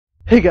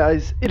Hey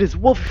guys, it is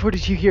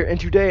Wolfie42 here, and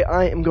today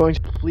I am going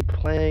to be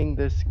playing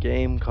this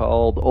game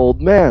called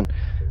Old Man.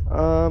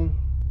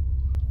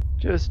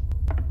 Just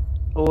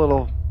a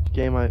little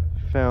game I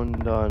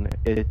found on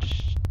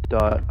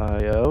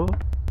itch.io.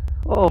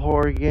 A little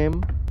horror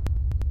game.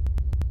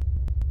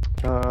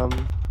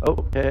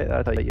 Okay,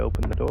 that's how you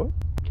open the door.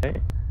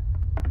 Okay.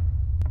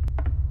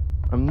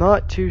 I'm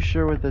not too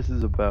sure what this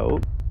is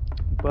about,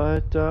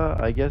 but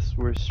I guess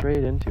we're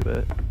straight into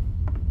it.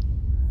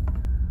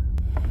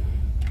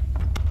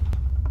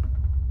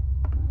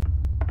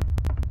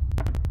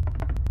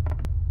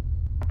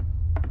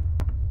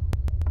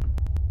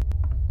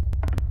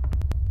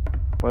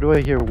 Why do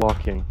I hear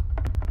walking?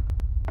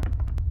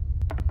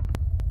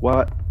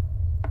 What?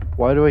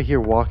 Why do I hear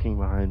walking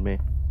behind me?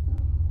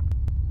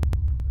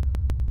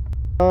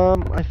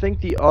 I think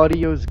the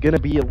audio is gonna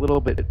be a little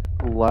bit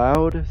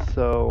loud,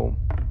 so...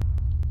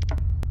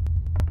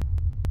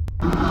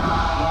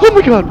 Oh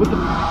my god, what the...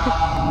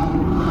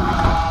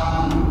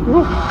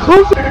 Oh,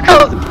 close it,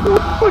 close it! What the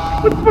fuck,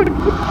 what the fuck,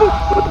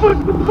 what the fuck,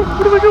 what the fuck,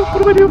 what do I do,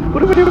 what do I do, what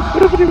do I do, what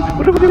do I do,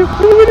 what do I do, what do I do,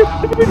 what do I do,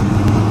 what do I do?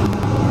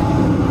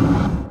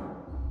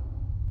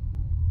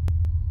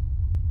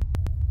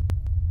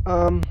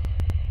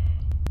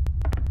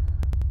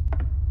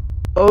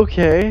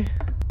 Okay.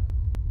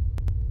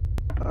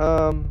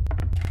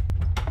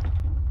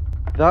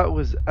 That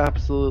was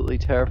absolutely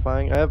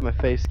terrifying. I have my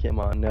face cam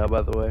on now,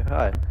 by the way.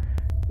 Hi.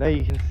 Now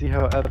you can see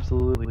how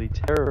absolutely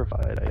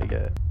terrified I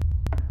get.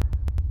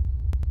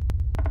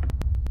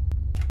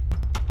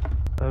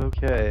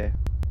 Okay.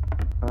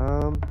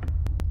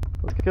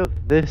 Let's go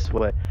this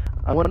way.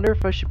 I wonder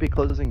if I should be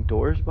closing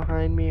doors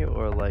behind me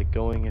or like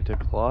going into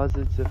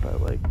closets if I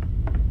like...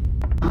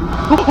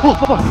 Oh,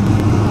 fuck!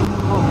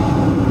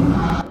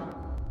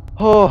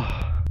 Oh.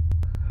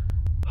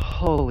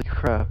 Holy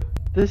crap.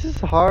 This is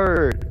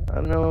hard. I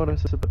don't know what I'm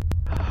supposed to...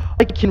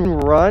 I can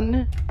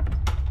run?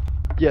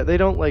 Yeah, they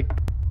don't like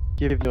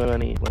give you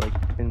any like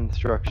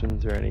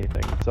instructions or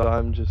anything, so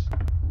I'm just...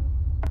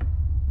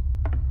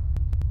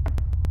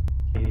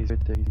 Okay, he's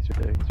right there, he's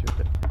right there, he's right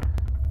there.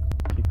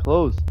 Okay,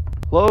 close!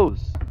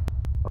 Close!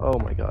 Oh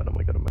my god, oh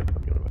my god, oh my god, oh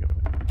my god, oh my god, oh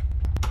my god.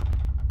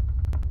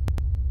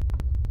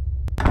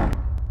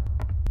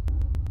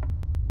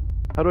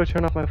 How do I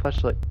turn off my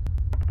flashlight?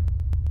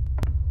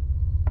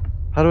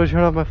 How do I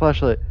turn off my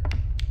flashlight?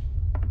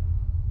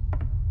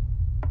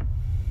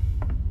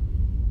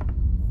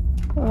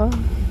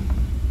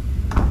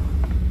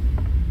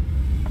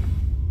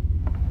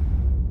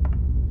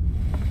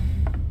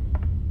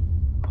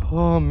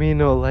 Oh, me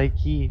no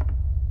likey.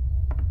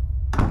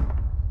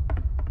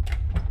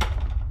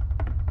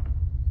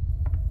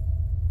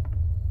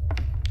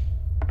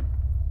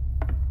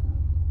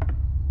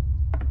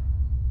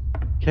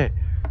 Okay,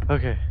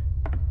 okay.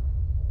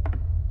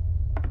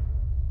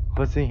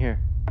 What's in here?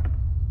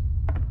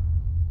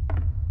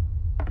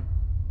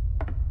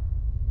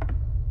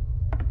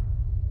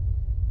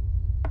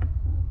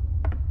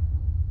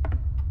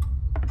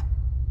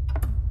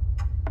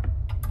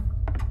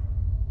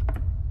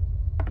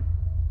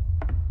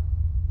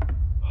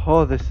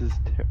 Oh, this is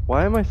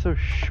why am I so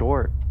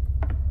short?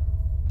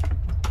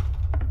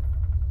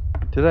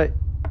 Did I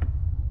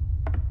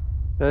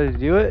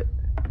do it?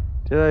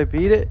 Did I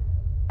beat it?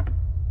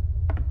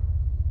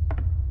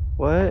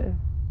 What?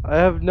 I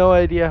have no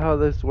idea how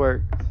this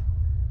works.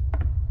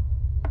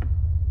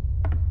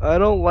 I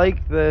don't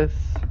like this.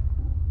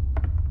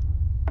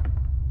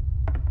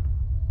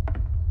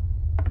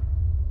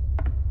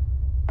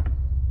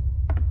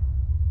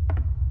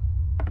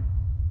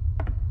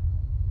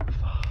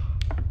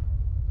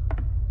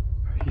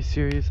 Are you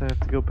serious? I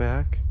have to go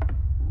back?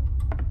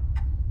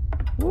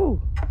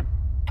 Woo!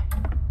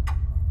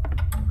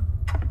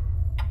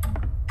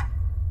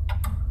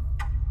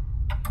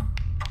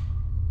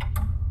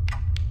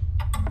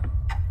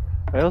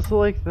 I also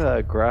like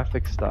the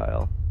graphic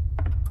style.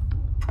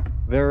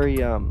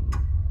 Very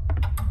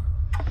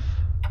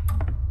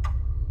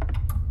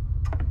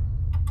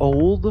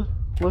old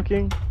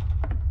looking,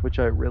 which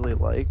I really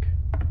like.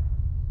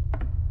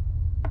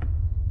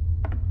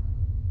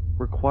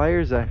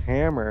 Requires a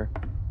hammer.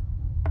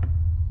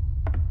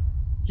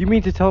 You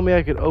mean to tell me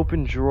I could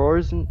open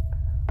drawers and...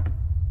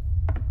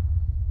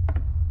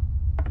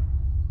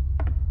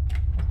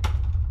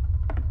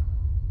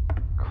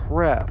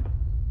 Crap.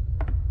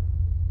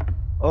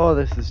 Oh,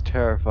 this is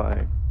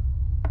terrifying.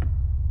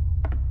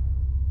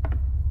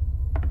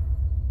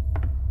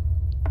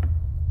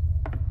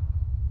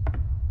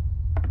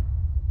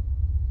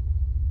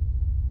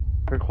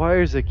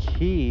 Requires a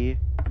key.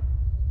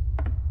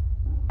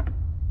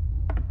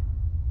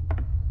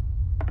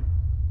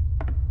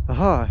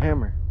 Aha, a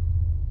hammer.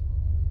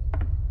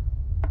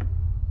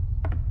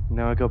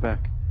 Now I go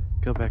back.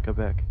 Go back, go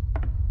back.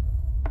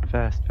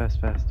 Fast, fast,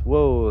 fast.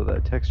 Whoa,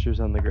 the textures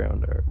on the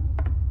ground are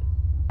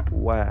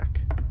whack.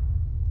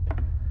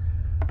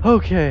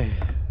 Okay.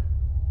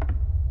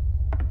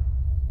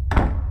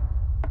 A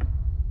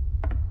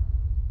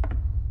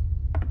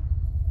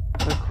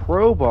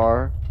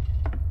crowbar?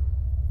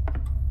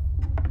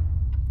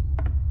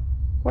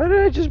 Why did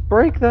I just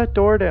break that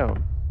door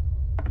down?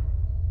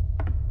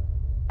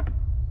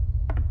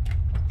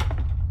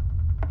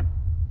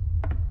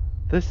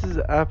 This is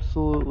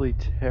absolutely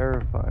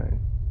terrifying.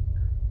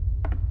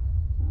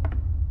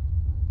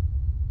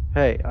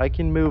 Hey, I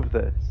can move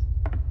this.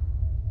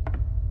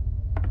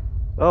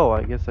 Oh,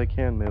 I guess I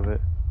can move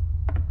it.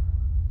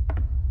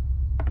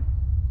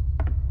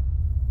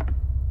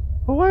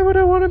 But why would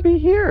I want to be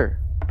here?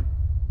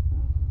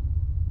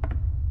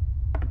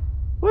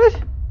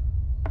 What?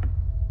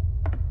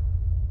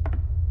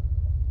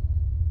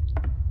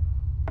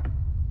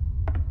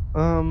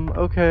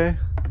 Okay.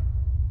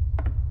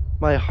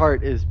 My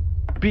heart is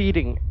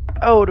beating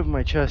out of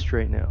my chest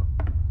right now.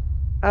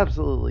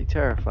 Absolutely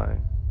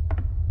terrifying.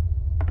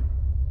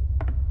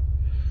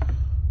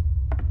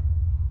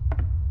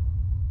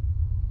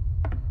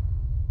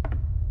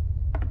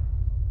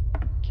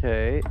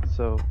 Okay,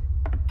 so...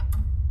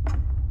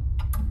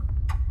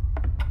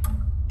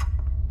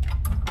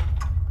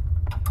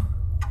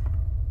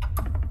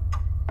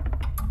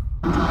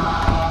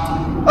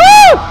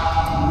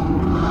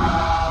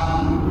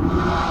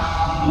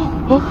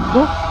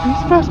 Oh,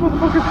 he's a fast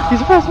motherfucker!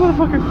 He's a fast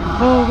motherfucker!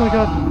 Oh my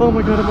god! Oh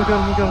my god! Oh my god!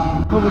 Oh my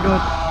god! Oh my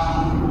god!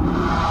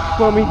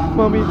 Mommy!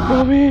 Mommy!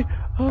 Mommy!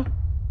 Oh!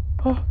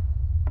 Oh!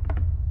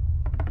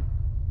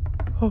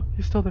 Oh!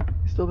 He's still there!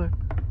 He's still there!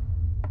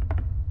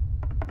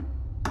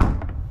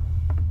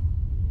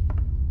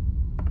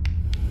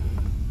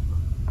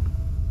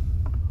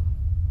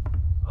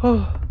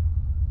 Oh!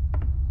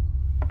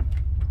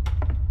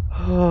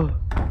 Oh!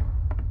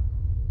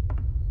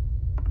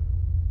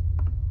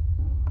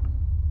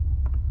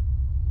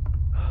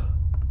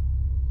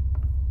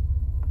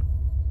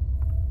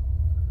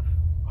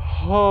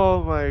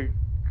 Oh my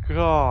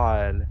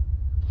god!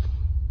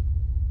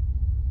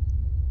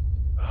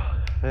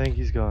 I think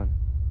he's gone.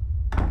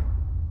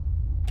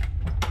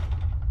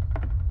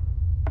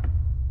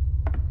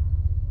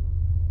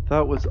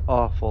 That was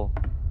awful.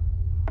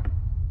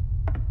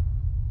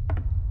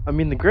 I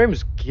mean, the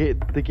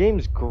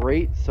game's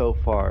great so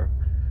far,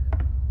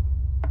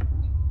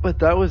 but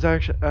that was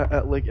actually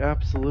like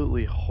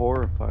absolutely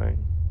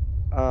horrifying.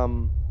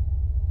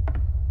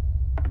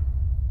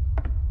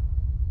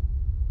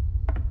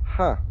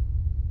 Huh?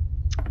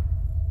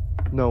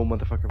 No,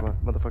 motherfucker,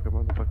 motherfucker,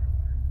 motherfucker.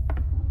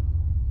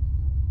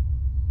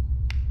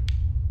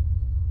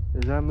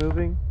 Is that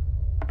moving?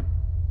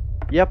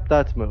 Yep,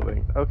 that's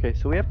moving. Okay,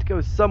 so we have to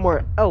go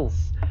somewhere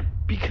else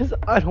because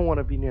I don't want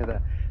to be near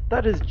that.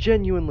 That is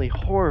genuinely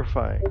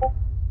horrifying.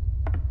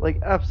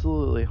 Like,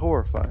 absolutely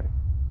horrifying.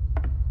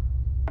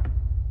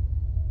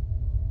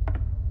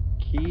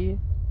 Key?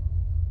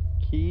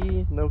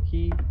 Key? No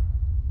key?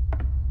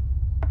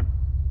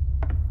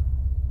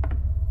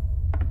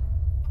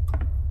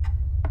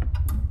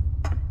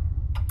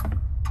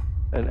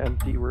 An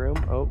empty room?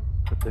 Oh,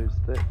 but there's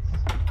this.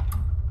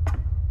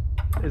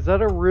 Is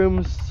that a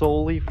room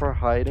solely for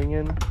hiding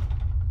in?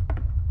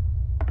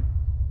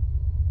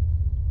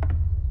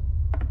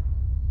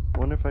 I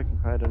wonder if I can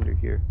hide under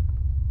here.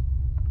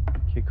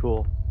 Okay,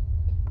 cool.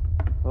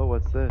 Oh,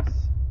 what's this?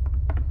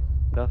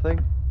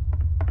 Nothing?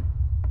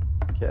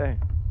 Okay.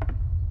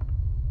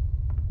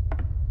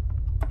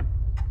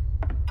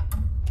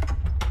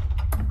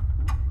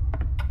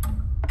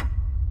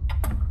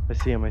 I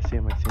see him, I see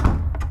him, I see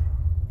him.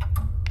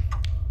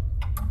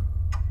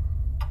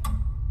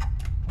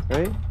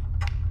 Right?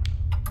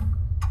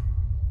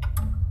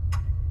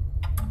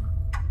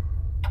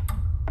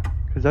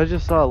 Because I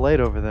just saw a light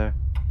over there.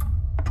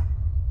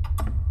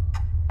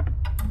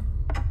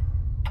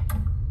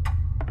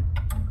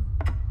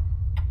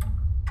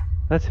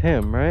 That's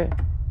him, right?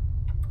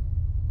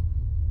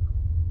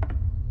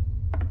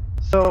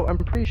 So, I'm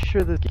pretty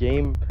sure this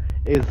game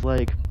is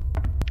like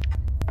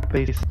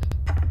based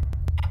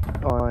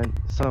on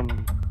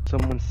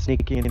someone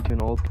sneaking into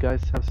an old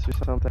guy's house or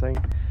something.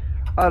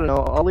 I don't know,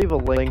 I'll leave a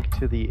link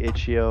to the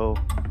itch.io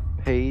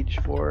page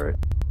for it.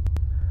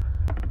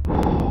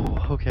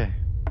 Okay.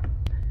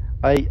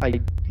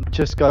 I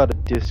just got a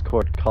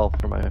Discord call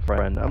from my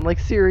friend. I'm like,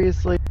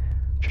 seriously?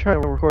 I'm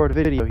trying to record a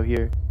video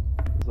here.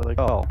 He's like,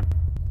 oh.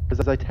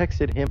 Because I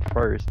texted him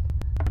first.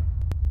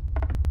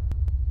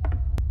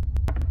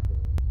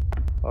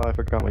 Oh, I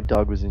forgot my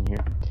dog was in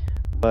here.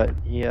 But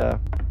he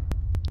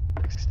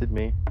texted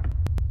me.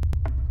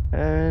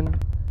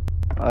 And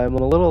I'm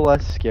a little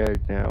less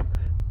scared now.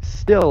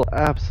 Still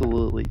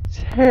absolutely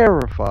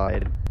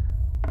terrified.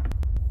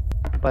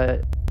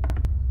 But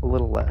a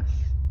little less.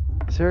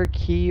 Is there a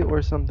key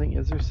or something?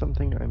 Is there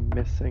something I'm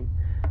missing?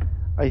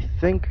 I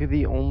think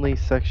the only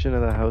section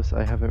of the house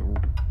I haven't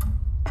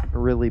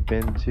really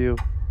been to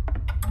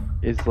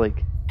is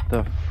like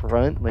the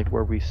front, like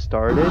where we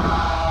started.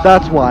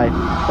 That's why.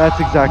 That's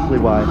exactly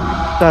why.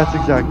 That's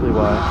exactly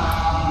why.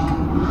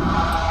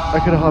 I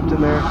could have hopped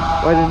in there.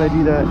 Why didn't I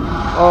do that?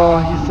 Oh,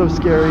 he's so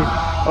scary.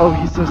 Oh,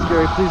 he's so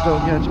scary. Please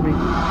don't catch me.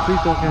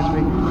 Please don't catch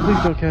me.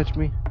 Please don't catch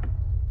me.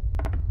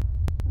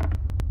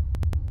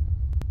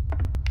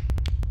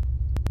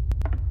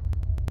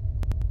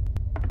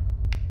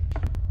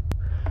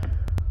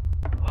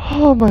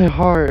 Oh, my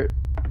heart.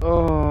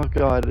 Oh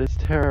god, it's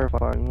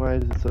terrifying. Why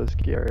is it so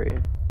scary?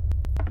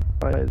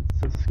 Why is it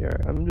so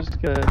scary? I'm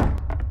just gonna...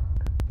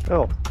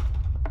 Oh.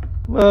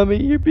 Mommy,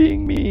 you're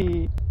being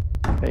mean.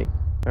 Hey,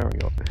 there we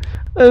go.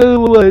 I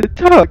don't want to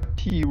talk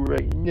to you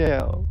right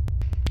now.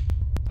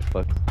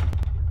 Fuck.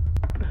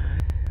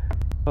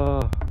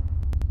 Oh.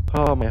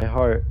 Oh, my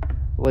heart.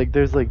 Like,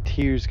 there's like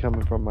tears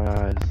coming from my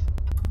eyes.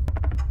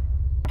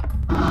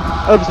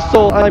 Of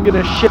soul, I'm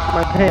gonna shit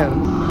my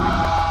pants.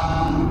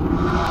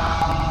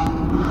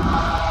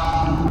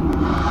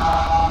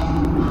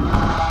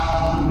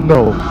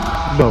 No,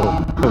 no,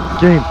 no,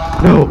 game,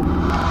 no.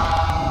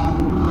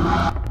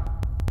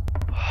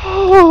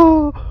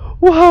 Oh,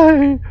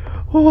 why?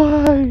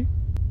 Why?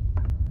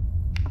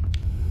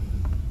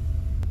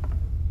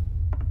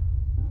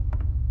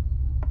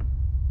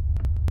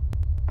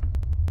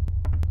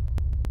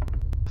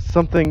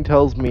 Something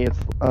tells me it's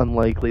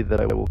unlikely that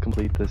I will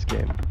complete this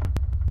game.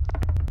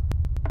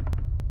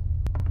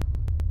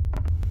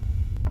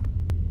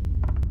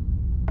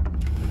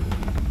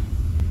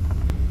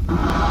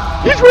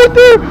 He's right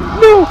there!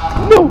 No!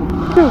 No!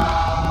 No!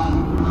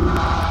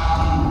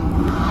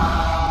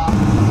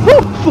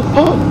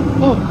 Oh!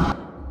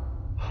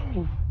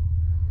 Oh!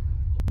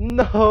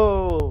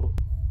 No!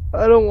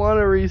 I don't want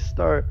to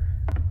restart.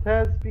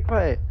 Taz, be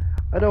quiet.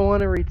 I don't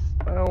want to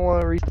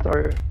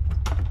restart.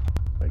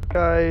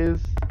 Guys.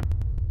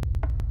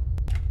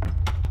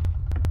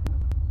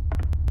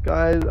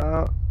 Guys,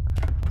 I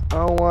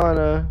don't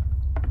wanna.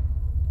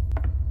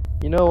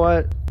 You know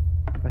what?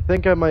 I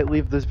think I might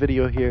leave this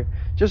video here.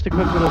 Just a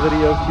quick little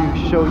video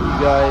to show you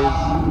guys.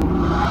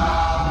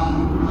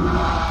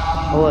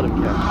 I'll let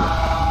him catch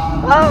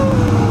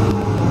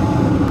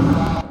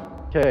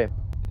it. Okay.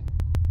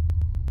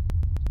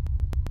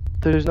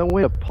 There's no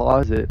way to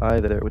pause it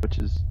either, which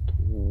is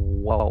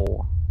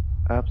wow.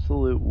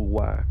 Absolute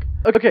whack.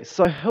 Okay,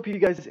 so I hope you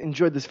guys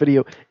enjoyed this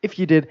video. If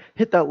you did,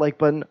 hit that like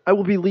button. I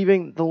will be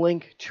leaving the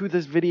link to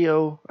this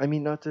video. I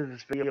mean, not to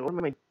this video. What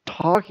am I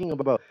talking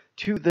about?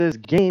 To this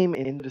game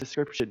in the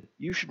description.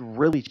 You should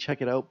really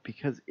check it out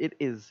because it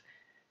is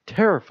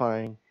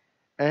terrifying.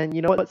 And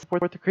you know what?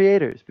 Support the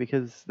creators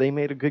because they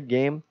made a good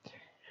game.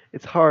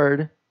 It's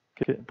hard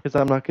because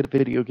I'm not good at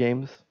video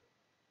games.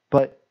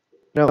 But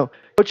no,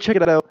 go check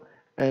it out.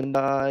 And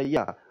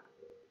yeah.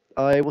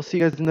 I will see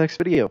you guys in the next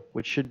video,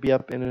 which should be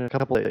up in a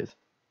couple of days.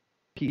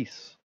 Peace.